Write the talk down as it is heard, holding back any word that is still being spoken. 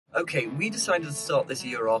Okay, we decided to start this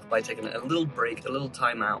year off by taking a little break, a little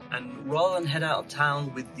time out, and rather than head out of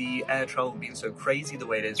town with the air travel being so crazy the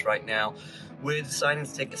way it is right now, we're deciding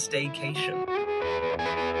to take a staycation.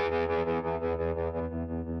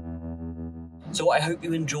 So I hope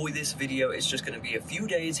you enjoy this video. It's just going to be a few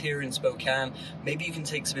days here in Spokane. Maybe you can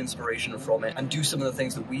take some inspiration from it and do some of the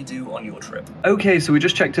things that we do on your trip. Okay, so we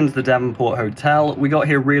just checked into the Davenport Hotel. We got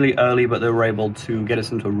here really early, but they were able to get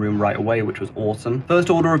us into a room right away, which was awesome. First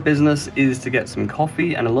order of business is to get some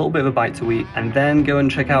coffee and a little bit of a bite to eat, and then go and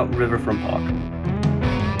check out Riverfront Park.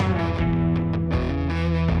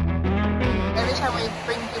 Every time we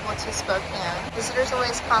bring people to Spokane, visitors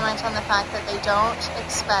always comment on the fact that they don't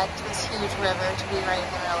expect this huge river to be right in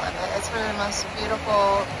the middle of it. It's one of the most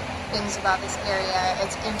beautiful things about this area.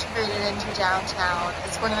 It's integrated into downtown.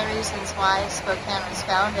 It's one of the reasons why Spokane was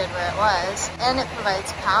founded where it was, and it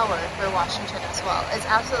provides power for Washington as well. It's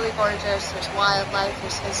absolutely gorgeous. There's wildlife,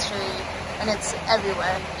 there's history, and it's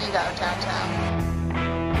everywhere you go downtown.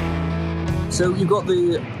 So you've got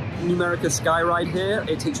the Numerica Sky Ride here.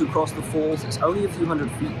 It takes you across the falls. It's only a few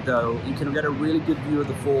hundred feet though. You can get a really good view of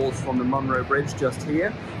the falls from the Monroe Bridge just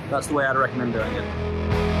here. That's the way I'd recommend doing it.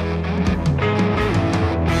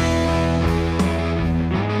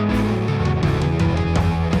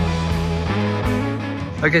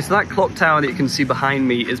 Okay, so that clock tower that you can see behind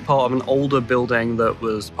me is part of an older building that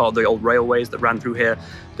was part of the old railways that ran through here.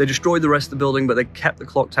 They destroyed the rest of the building, but they kept the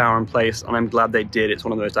clock tower in place, and I'm glad they did. It's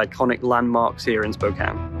one of the most iconic landmarks here in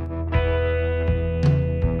Spokane.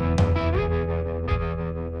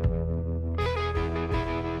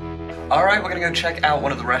 Alright, we're gonna go check out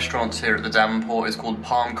one of the restaurants here at the Davenport. It's called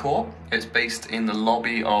Palm Court. It's based in the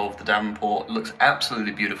lobby of the Davenport. It looks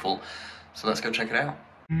absolutely beautiful. So let's go check it out.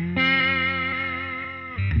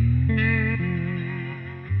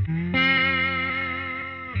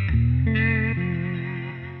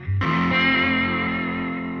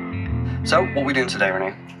 So, what are we doing today,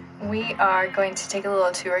 Renee? We are going to take a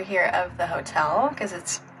little tour here of the hotel because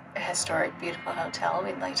it's a historic, beautiful hotel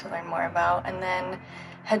we'd like to learn more about, and then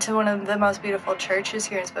head to one of the most beautiful churches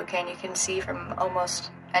here in Spokane you can see from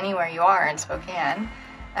almost anywhere you are in Spokane.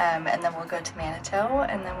 And then we'll go to Manito,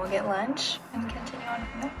 and then we'll get lunch and continue on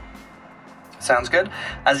from there. Sounds good.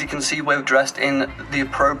 As you can see, we're dressed in the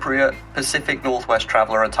appropriate Pacific Northwest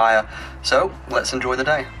traveler attire. So, let's enjoy the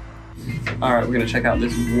day. Alright, we're going to check out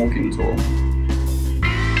this walking tour.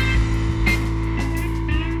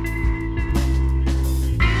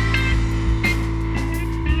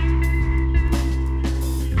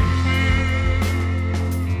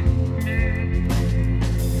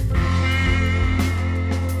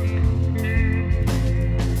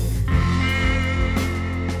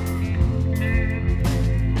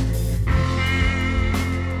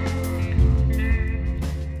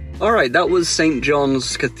 Alright, that was St.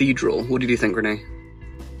 John's Cathedral. What did you think, Renee?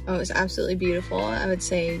 Oh, it was absolutely beautiful. I would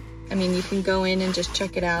say, I mean, you can go in and just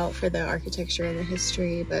check it out for the architecture and the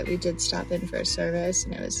history, but we did stop in for a service,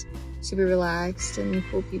 and it was super relaxed and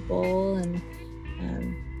cool people, and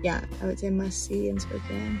yeah, I would say must see in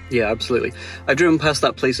Spokane. Yeah, absolutely. I've driven past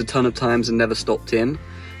that place a ton of times and never stopped in.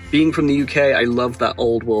 Being from the UK, I love that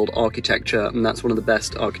old world architecture, and that's one of the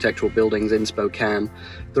best architectural buildings in Spokane.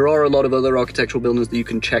 There are a lot of other architectural buildings that you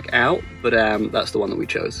can check out, but that's the one that we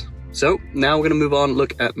chose. So now we're going to move on and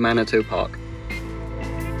look at Manito Park.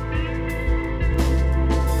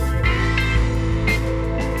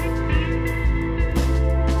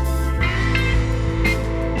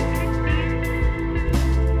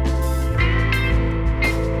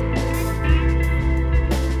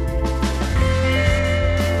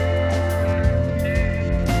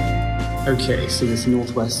 Okay, so this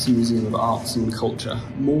Northwest Museum of Arts and Culture,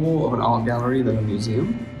 more of an art gallery than a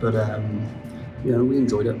museum, but you know, we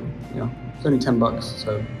enjoyed it. You know, it's only $10,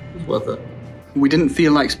 so it's worth it. We didn't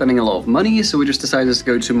feel like spending a lot of money, so we just decided to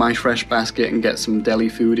go to My Fresh Basket and get some deli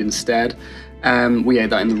food instead. We ate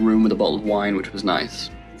that in the room with a bottle of wine, which was nice.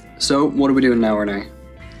 So, what are we doing now, Renee?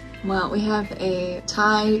 Well, we have a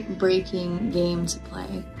tie-breaking game to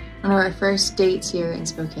play. One of our first dates here in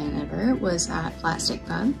Spokane ever was at Flat Stick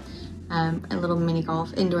Pub. A little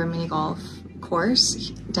indoor mini golf course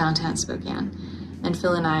downtown Spokane. And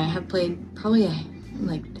Phil and I have played probably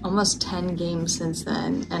like almost 10 games since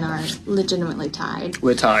then and are legitimately tied.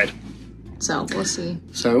 We're tied. So we'll see.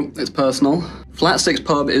 So it's personal. Flat Sticks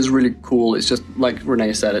Pub is really cool. It's just like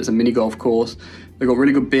Renee said, it's a mini golf course. They've got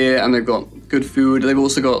really good beer and they've got good food. They've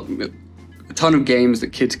also got a ton of games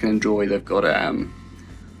that kids can enjoy. They've got Giant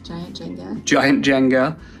Jenga. Giant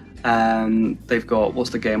Jenga. They've got,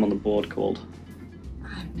 what's the game on the board called? I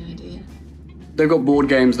have no idea. They've got board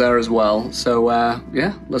games there as well. So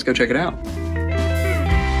yeah, let's go check it out.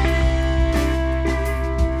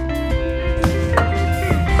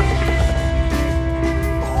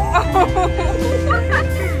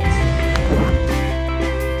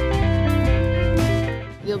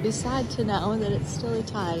 be sad to know that it's still a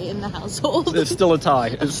tie in the household. It's still a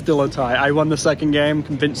tie. It's still a tie. I won the second game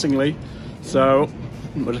convincingly, so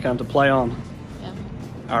we're just going to have to play on. Yeah.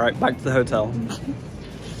 All right, back to the hotel.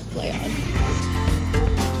 Play on.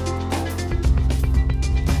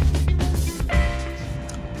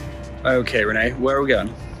 Okay, Renee, where are we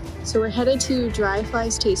going? So we're headed to Dry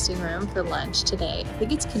Fly's tasting room for lunch today. I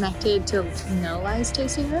think it's connected to No Lie's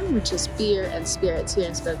tasting room, which is beer and spirits here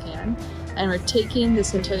in Spokane. And we're taking the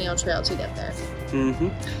Centennial Trail to get there.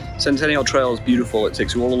 Centennial Trail is beautiful. It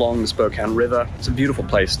takes you all along the Spokane River. It's a beautiful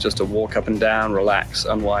place just to walk up and down, relax,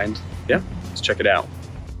 unwind. Yeah, let's check it out.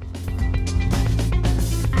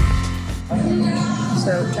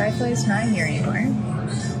 So Dry Fly's not here anymore.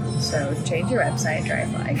 So change your website, Dry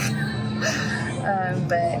Fly.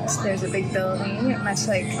 But there's a big building, much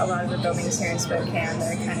like a lot of the buildings here in Spokane,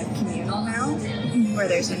 they're kind of communal now, where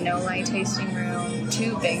there's a No Lie tasting room,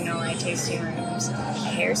 2 big No Lie tasting rooms, a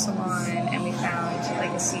hair salon, and we found like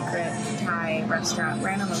a secret Thai restaurant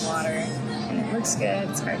right on the water, and it looks good,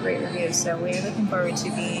 it's got great reviews, so we're looking forward to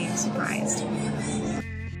being surprised.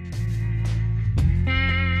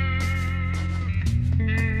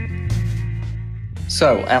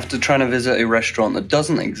 So, after trying to visit a restaurant that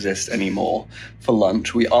doesn't exist anymore for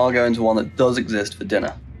lunch, we are going to one that does exist for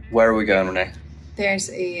dinner. Where are we going, Renee? There's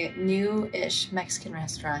a new-ish Mexican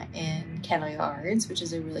restaurant in Kendall Yards, which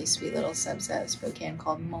is a really sweet little subset of Spokane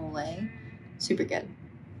called Mole. Super good.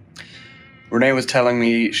 Renee was telling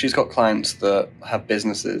me she's got clients that have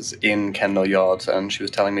businesses in Kendall Yards, and she was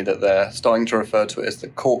telling me that they're starting to refer to it as the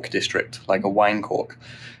cork district, like a wine cork,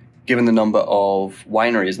 given the number of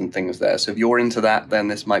wineries and things there. So if you're into that, then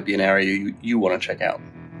this might be an area you want to check out.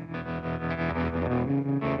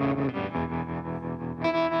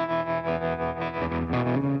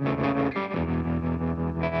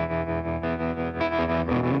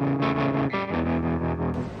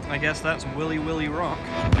 I guess that's Willy Willy Rock.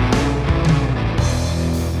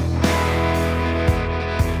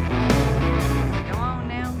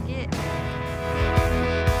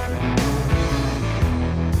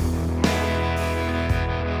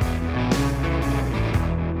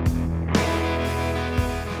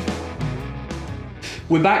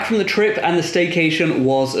 We're back from the trip and the staycation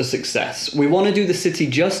was a success. We want to do the city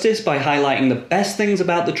justice by highlighting the best things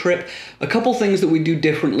about the trip, a couple things that we do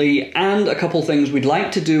differently, and a couple things we'd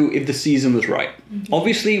like to do if the season was right.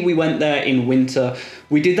 Obviously, we went there in winter.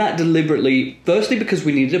 We did that deliberately, firstly because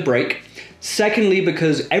we needed a break, secondly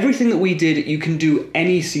because everything that we did you can do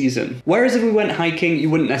any season. Whereas if we went hiking, you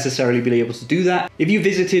wouldn't necessarily be able to do that if you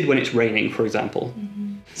visited when it's raining, for example.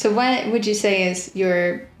 So what would you say is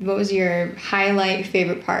what was your highlight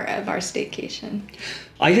favorite part of our staycation?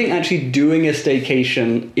 I think actually doing a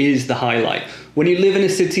staycation is the highlight. When you live in a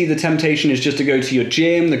city, the temptation is just to go to your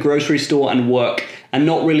gym, the grocery store and work and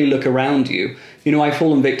not really look around you. You know, I've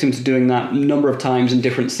fallen victim to doing that a number of times in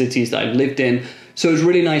different cities that I've lived in. So it was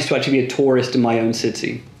really nice to actually be a tourist in my own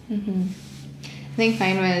city. I think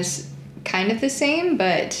mine was kind of the same,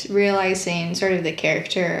 but realizing sort of the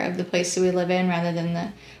character of the place that we live in rather than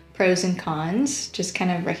the pros and cons, just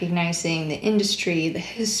kind of recognizing the industry, the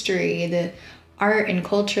history, the art and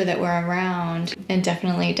culture that we're around, and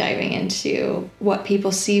definitely diving into what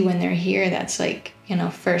people see when they're here. That's like, you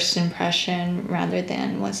know, first impression rather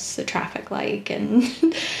than what's the traffic like and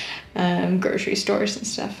grocery stores and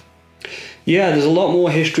stuff. Yeah, there's a lot more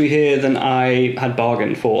history here than I had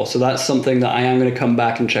bargained for, so that's something that I am going to come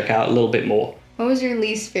back and check out a little bit more. What was your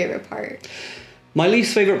least favorite part? My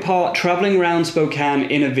least favorite part, traveling around Spokane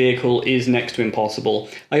in a vehicle, is next to impossible.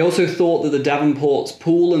 I also thought that the Davenport's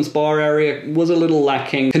pool and spa area was a little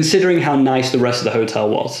lacking, considering how nice the rest of the hotel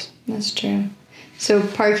was. That's true. So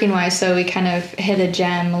parking-wise, so we kind of hit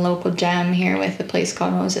a local gem here with a place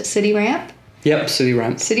called, what was it, City Ramp? Yep, City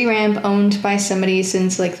Ramp. City Ramp, owned by somebody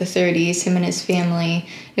since like the 30s, him and his family.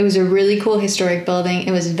 It was a really cool historic building.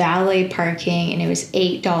 It was valet parking, and it was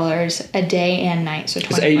 $8 a day and night. So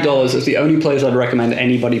it's $8. It's the only place I'd recommend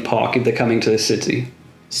anybody park if they're coming to this city.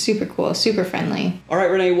 Super cool, super friendly. All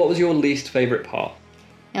right, Renee, what was your least favorite part?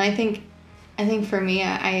 And I think for me,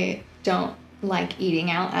 I don't like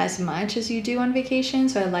eating out as much as you do on vacation.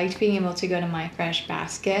 So I liked being able to go to My Fresh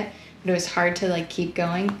Basket. But it was hard to like keep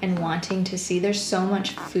going and wanting to see. There's so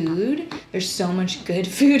much food. There's so much good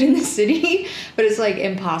food in the city, but it's like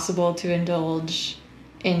impossible to indulge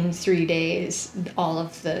in 3 days all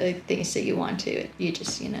of the things that you want to. You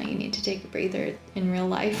just, you know, you need to take a breather in real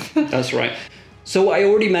life. That's right. So I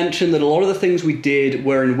already mentioned that a lot of the things we did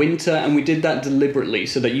were in winter, and we did that deliberately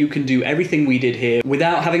so that you can do everything we did here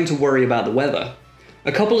without having to worry about the weather.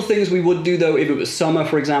 A couple of things we would do though, if it was summer,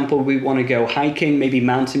 for example, we want to go hiking, maybe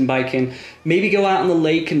mountain biking, maybe go out on the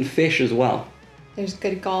lake and fish as well. There's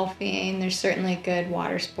good golfing, there's certainly good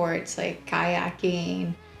water sports like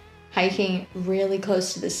kayaking, hiking really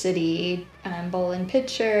close to the city, Bowl and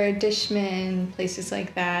Pitcher, Dishman, places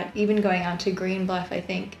like that. Even going out to Green Bluff, I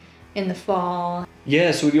think, in the fall.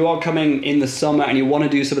 Yeah, so if you are coming in the summer and you want to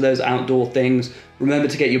do some of those outdoor things, remember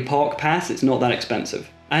to get your park pass, it's not that expensive.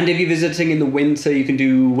 And if you're visiting in the winter, you can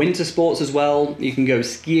do winter sports as well. You can go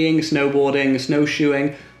skiing, snowboarding,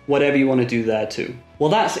 snowshoeing, whatever you want to do there too. Well,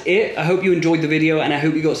 that's it. I hope you enjoyed the video and I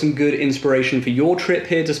hope you got some good inspiration for your trip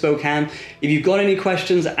here to Spokane. If you've got any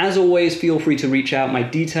questions, as always, feel free to reach out. My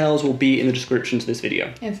details will be in the description to this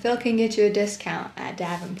video. And Phil can get you a discount at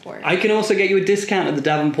Davenport. I can also get you a discount at the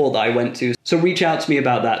Davenport that I went to, so reach out to me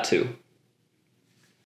about that too.